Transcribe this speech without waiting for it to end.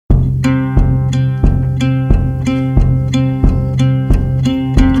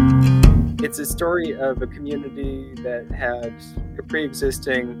story of a community that had a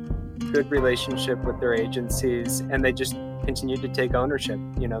pre-existing good relationship with their agencies, and they just continued to take ownership.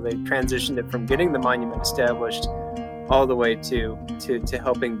 They transitioned it from getting the monument established all the way to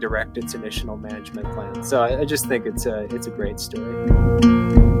helping direct its initial management plan. So I just think it's a great story.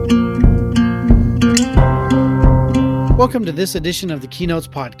 Welcome to this edition of the Keynotes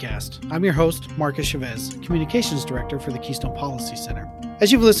Podcast. I'm your host, Marcus Chavez, Communications Director for the Keystone Policy Center.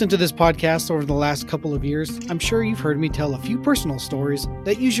 As you've listened to this podcast over the last couple of years, I'm sure you've heard me tell a few personal stories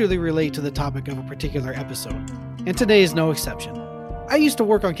that usually relate to the topic of a particular episode, and today is no exception. I used to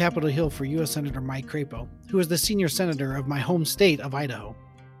work on Capitol Hill for U.S. Senator Mike Crapo, who is the senior senator of my home state of Idaho.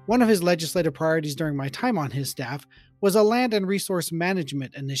 One of his legislative priorities during my time on his staff was a land and resource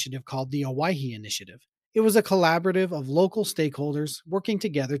management initiative called the Owyhee Initiative. It was a collaborative of local stakeholders working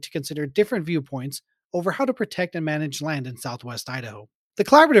together to consider different viewpoints over how to protect and manage land in southwest Idaho. The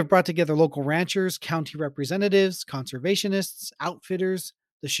collaborative brought together local ranchers, county representatives, conservationists, outfitters,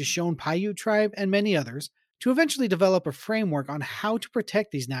 the Shoshone-Paiute tribe, and many others to eventually develop a framework on how to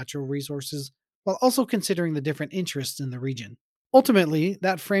protect these natural resources while also considering the different interests in the region. Ultimately,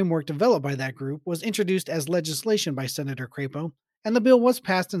 that framework developed by that group was introduced as legislation by Senator Crapo, and the bill was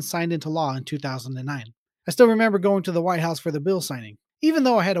passed and signed into law in 2009. I still remember going to the White House for the bill signing. Even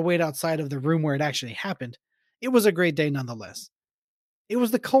though I had to wait outside of the room where it actually happened, it was a great day nonetheless. It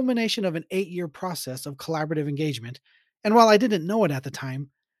was the culmination of an 8-year process of collaborative engagement, and while I didn't know it at the time,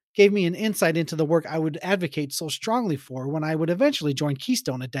 gave me an insight into the work I would advocate so strongly for when I would eventually join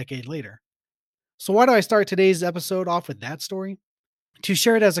Keystone a decade later. So why do I start today's episode off with that story? To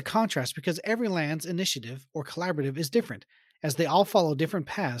share it as a contrast, because every land's initiative or collaborative is different, as they all follow different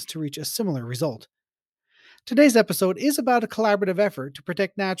paths to reach a similar result. Today's episode is about a collaborative effort to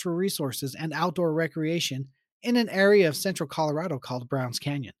protect natural resources and outdoor recreation in an area of central Colorado called Browns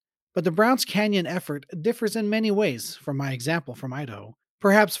Canyon. But the Browns Canyon effort differs in many ways from my example from Idaho.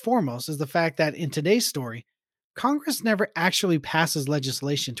 Perhaps foremost is the fact that in today's story, Congress never actually passes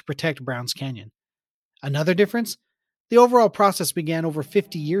legislation to protect Browns Canyon. Another difference? The overall process began over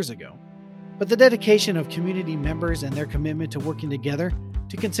 50 years ago. But the dedication of community members and their commitment to working together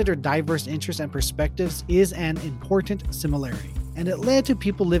to consider diverse interests and perspectives is an important similarity, and it led to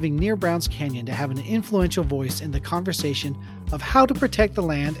people living near Browns Canyon to have an influential voice in the conversation of how to protect the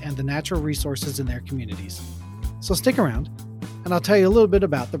land and the natural resources in their communities. So stick around, and I'll tell you a little bit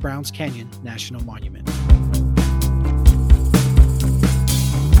about the Browns Canyon National Monument.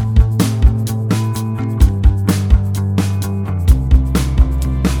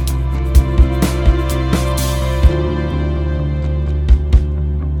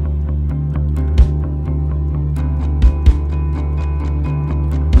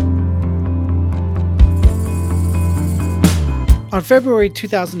 On February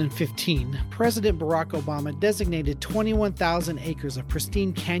 2015, President Barack Obama designated 21,000 acres of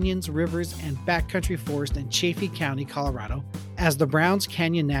pristine canyons, rivers, and backcountry forest in Chaffee County, Colorado, as the Browns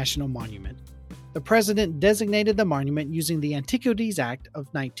Canyon National Monument. The president designated the monument using the Antiquities Act of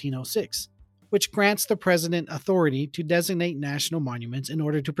 1906, which grants the president authority to designate national monuments in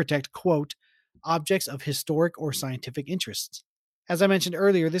order to protect, quote, objects of historic or scientific interests. As I mentioned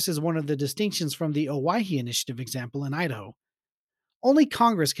earlier, this is one of the distinctions from the Owyhee Initiative example in Idaho. Only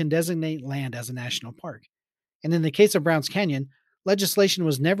Congress can designate land as a national park, and in the case of Browns Canyon, legislation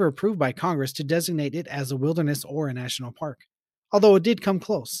was never approved by Congress to designate it as a wilderness or a national park, although it did come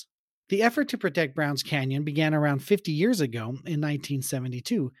close. The effort to protect Browns Canyon began around 50 years ago in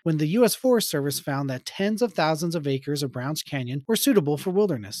 1972, when the U.S. Forest Service found that tens of thousands of acres of Browns Canyon were suitable for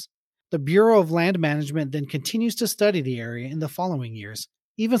wilderness. The Bureau of Land Management then continues to study the area in the following years,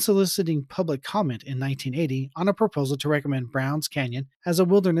 even soliciting public comment in 1980 on a proposal to recommend Browns Canyon as a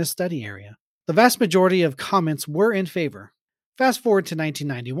wilderness study area. The vast majority of comments were in favor. Fast forward to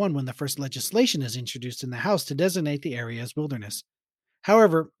 1991 when the first legislation is introduced in the House to designate the area as wilderness.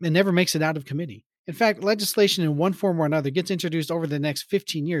 However, it never makes it out of committee. In fact, legislation in one form or another gets introduced over the next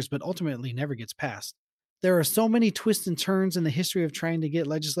 15 years but ultimately never gets passed. There are so many twists and turns in the history of trying to get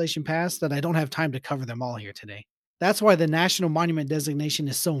legislation passed that I don't have time to cover them all here today. That's why the national monument designation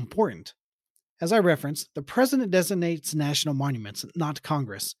is so important. As I referenced, the president designates national monuments, not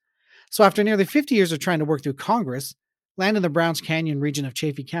Congress. So after nearly 50 years of trying to work through Congress, land in the Browns Canyon region of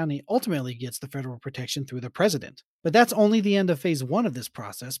Chaffee County ultimately gets the federal protection through the president. But that's only the end of phase 1 of this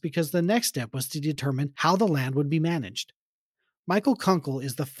process, because the next step was to determine how the land would be managed. Michael Kunkel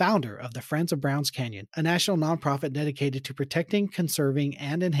is the founder of the Friends of Browns Canyon, a national nonprofit dedicated to protecting, conserving,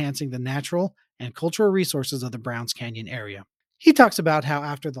 and enhancing the natural and cultural resources of the Browns Canyon area. He talks about how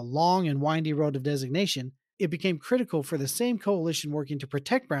after the long and windy road of designation, it became critical for the same coalition working to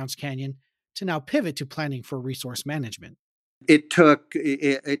protect Browns Canyon to now pivot to planning for resource management. It took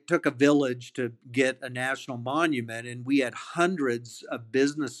a village to get a national monument, and we had hundreds of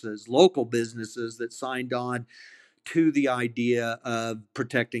businesses, local businesses, that signed on to the idea of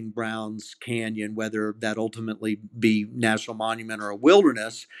protecting Browns Canyon, whether that ultimately be national monument or a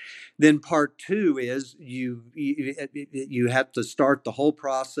wilderness. Then part two is you have to start the whole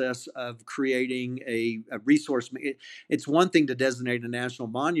process of creating a resource. It's one thing to designate a national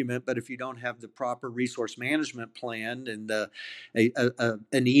monument, but if you don't have the proper resource management plan and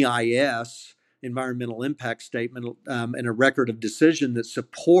an EIS, environmental impact statement, and a record of decision that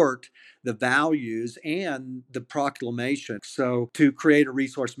support the values and the proclamation. So to create a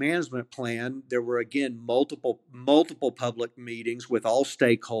resource management plan, there were again multiple public meetings with all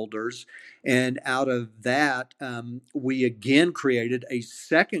stakeholders. And out of that, we again created a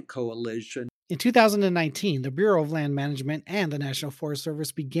second coalition. In 2019, the Bureau of Land Management and the National Forest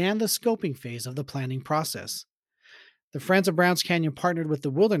Service began the scoping phase of the planning process. The Friends of Browns Canyon partnered with the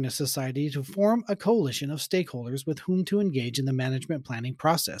Wilderness Society to form a coalition of stakeholders with whom to engage in the management planning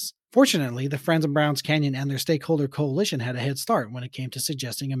process. Fortunately, the Friends of Browns Canyon and their stakeholder coalition had a head start when it came to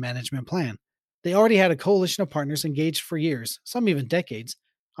suggesting a management plan. They already had a coalition of partners engaged for years, some even decades,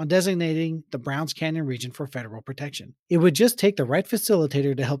 on designating the Browns Canyon region for federal protection. It would just take the right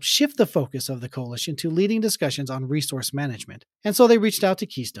facilitator to help shift the focus of the coalition to leading discussions on resource management, and so they reached out to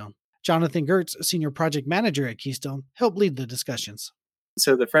Keystone. Jonathan Gertz, Senior Project Manager at Keystone, helped lead the discussions.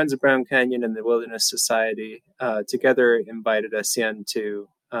 So the Friends of Browns Canyon and the Wilderness Society together invited us in to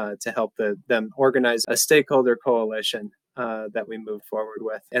help them organize a stakeholder coalition that we moved forward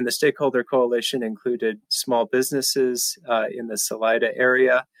with. And the stakeholder coalition included small businesses in the Salida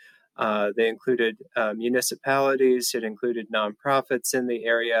area. They included municipalities. It included nonprofits in the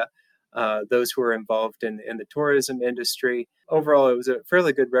area. Those who were involved in the tourism industry. Overall, it was a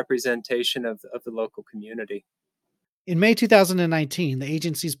fairly good representation of the local community. In May 2019, the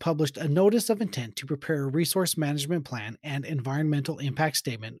agencies published a Notice of Intent to prepare a resource management plan and environmental impact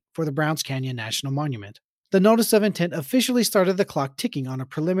statement for the Browns Canyon National Monument. The Notice of Intent officially started the clock ticking on a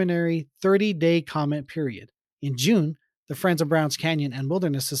preliminary 30-day comment period. In June, the Friends of Browns Canyon and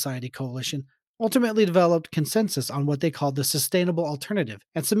Wilderness Society Coalition ultimately developed consensus on what they called the sustainable alternative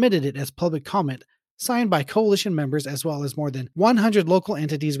and submitted it as public comment, signed by coalition members as well as more than 100 local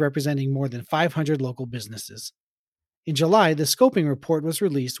entities representing more than 500 local businesses. In July, the scoping report was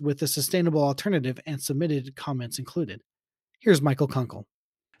released with the sustainable alternative and submitted comments included. Here's Michael Kunkel.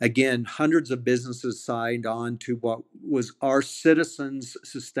 Again, hundreds of businesses signed on to what was our citizens'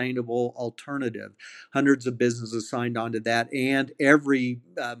 sustainable alternative. Hundreds of businesses signed on to that, and every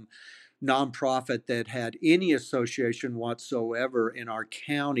nonprofit that had any association whatsoever in our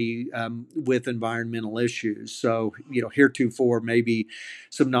county with environmental issues. So, heretofore, maybe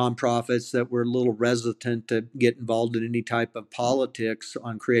some nonprofits that were a little hesitant to get involved in any type of politics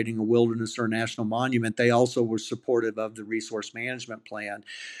on creating a wilderness or a national monument, they also were supportive of the resource management plan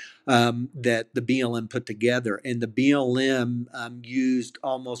that the BLM put together. And the BLM used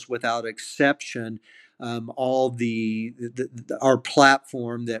almost without exception all our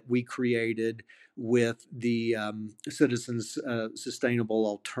platform that we created with the Citizens Sustainable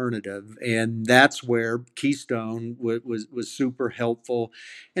Alternative, and that's where Keystone was super helpful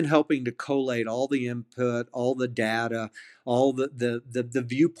in helping to collate all the input, all the data, all the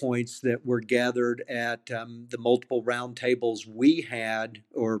viewpoints that were gathered at the multiple roundtables we had,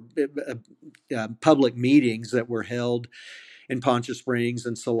 or public meetings that were held in Poncha Springs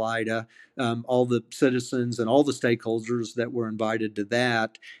and Salida, all the citizens and all the stakeholders that were invited to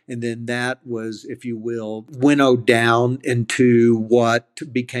that. And then that was, if you will, winnowed down into what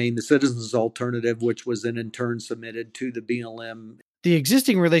became the Citizens Alternative, which was then in turn submitted to the BLM. The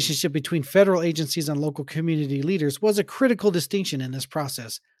existing relationship between federal agencies and local community leaders was a critical distinction in this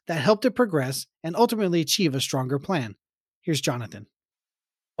process that helped it progress and ultimately achieve a stronger plan. Here's Jonathan.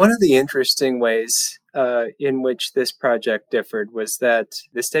 One of the interesting ways in which this project differed was that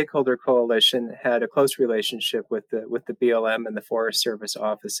the stakeholder coalition had a close relationship with the BLM and the Forest Service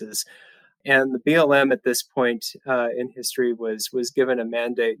offices. And the BLM at this point in history was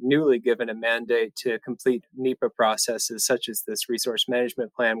newly given a mandate to complete NEPA processes such as this resource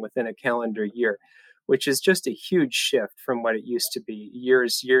management plan within a calendar year, which is just a huge shift from what it used to be,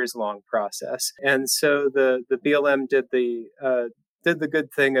 years long process. And so the BLM did the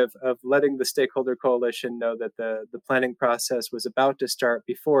good thing of letting the stakeholder coalition know that the planning process was about to start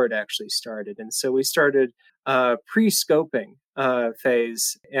before it actually started. And so we started pre-scoping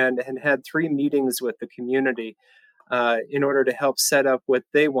phase and had 3 meetings with the community in order to help set up what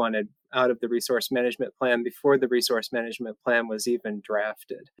they wanted out of the resource management plan before the resource management plan was even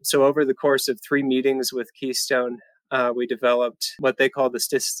drafted. So over the course of 3 meetings with Keystone, we developed what they call the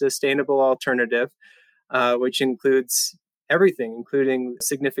sustainable alternative, which includes everything, including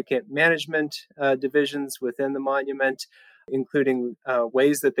significant management divisions within the monument, including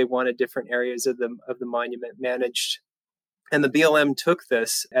ways that they wanted different areas of the monument managed. And the BLM took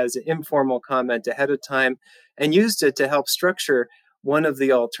this as an informal comment ahead of time and used it to help structure one of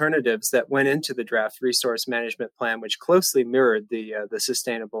the alternatives that went into the draft resource management plan, which closely mirrored the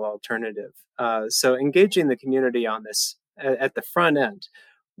sustainable alternative. So engaging the community on this at the front end,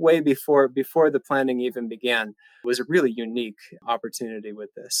 way before the planning even began, was a really unique opportunity with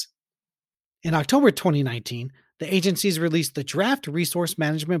this. In October 2019, the agencies released the draft resource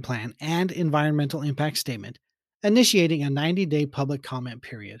management plan and environmental impact statement, initiating a 90-day public comment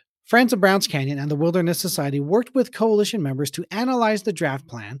period. Friends of Browns Canyon and the Wilderness Society worked with coalition members to analyze the draft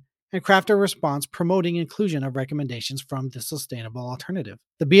plan and craft a response promoting inclusion of recommendations from the sustainable alternative.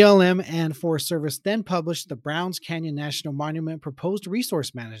 The BLM and Forest Service then published the Browns Canyon National Monument Proposed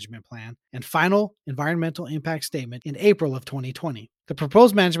Resource Management Plan and final environmental impact statement in April of 2020. The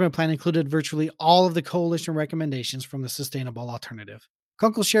proposed management plan included virtually all of the coalition recommendations from the sustainable alternative.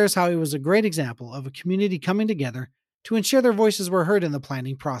 Kunkel shares how it was a great example of a community coming together to ensure their voices were heard in the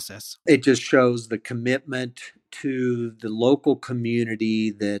planning process. It just shows the commitment to the local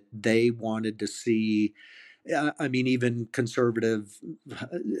community that they wanted to see. Even conservative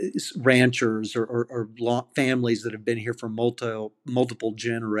ranchers or families that have been here for multiple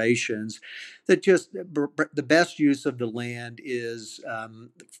generations, that just the best use of the land is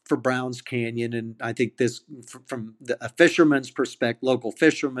for Browns Canyon. And I think this, from a fisherman's perspective, local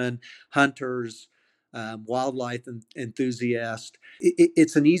fishermen, hunters, wildlife enthusiasts,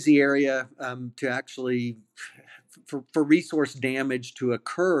 it's an easy area to actually for resource damage to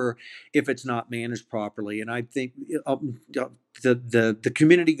occur if it's not managed properly. And I think the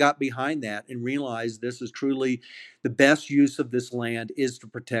community got behind that and realized this is truly the best use of this land is to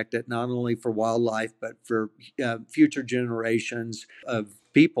protect it, not only for wildlife, but for future generations of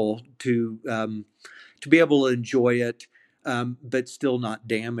people to be able to enjoy it, but still not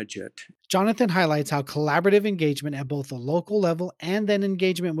damage it. Jonathan highlights how collaborative engagement at both the local level and then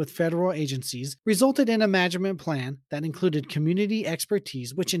engagement with federal agencies resulted in a management plan that included community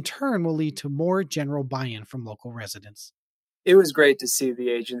expertise, which in turn will lead to more general buy-in from local residents. It was great to see the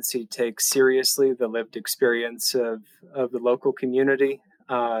agency take seriously the lived experience of the local community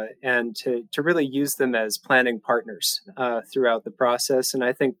and to really use them as planning partners throughout the process. And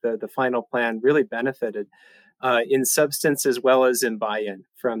I think the final plan really benefited in substance as well as in buy-in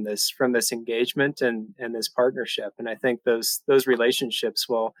from this engagement and this partnership. And I think those relationships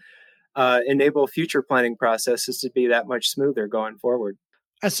will enable future planning processes to be that much smoother going forward.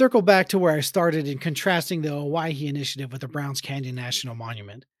 I circle back to where I started in contrasting the Owyhee initiative with the Browns Canyon National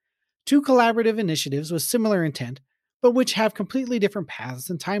Monument. 2 collaborative initiatives with similar intent, but which have completely different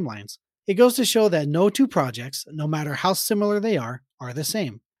paths and timelines. It goes to show that no 2 projects, no matter how similar they are the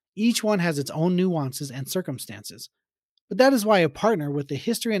same. Each one has its own nuances and circumstances. But that is why a partner with the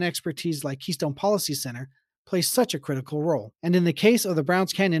history and expertise like Keystone Policy Center plays such a critical role. And in the case of the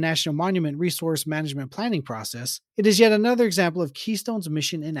Browns Canyon National Monument Resource Management Planning process, it is yet another example of Keystone's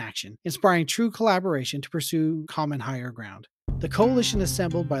mission in action, inspiring true collaboration to pursue common higher ground. The coalition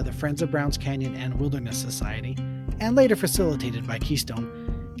assembled by the Friends of Browns Canyon and Wilderness Society, and later facilitated by Keystone,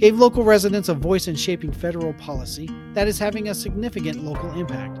 gave local residents a voice in shaping federal policy that is having a significant local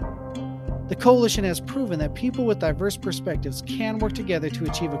impact. The coalition has proven that people with diverse perspectives can work together to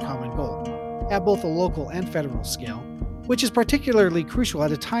achieve a common goal, at both a local and federal scale, which is particularly crucial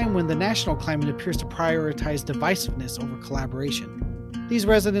at a time when the national climate appears to prioritize divisiveness over collaboration. These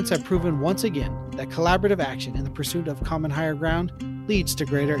residents have proven once again that collaborative action in the pursuit of common higher ground leads to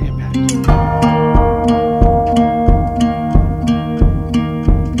greater impact.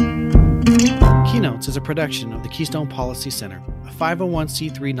 Keynotes is a production of the Keystone Policy Center, a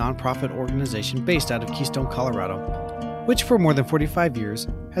 501c3 nonprofit organization based out of Keystone, Colorado, which for more than 45 years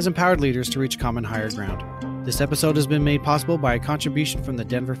has empowered leaders to reach common higher ground. This episode has been made possible by a contribution from the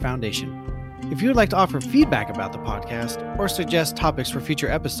Denver Foundation. If you would like to offer feedback about the podcast or suggest topics for future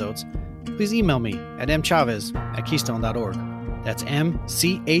episodes, please email me at mchavez@keystone.org. That's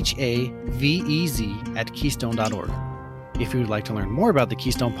MCHAVEZ@keystone.org. If you would like to learn more about the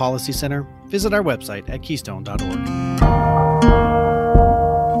Keystone Policy Center, visit our website at keystone.org.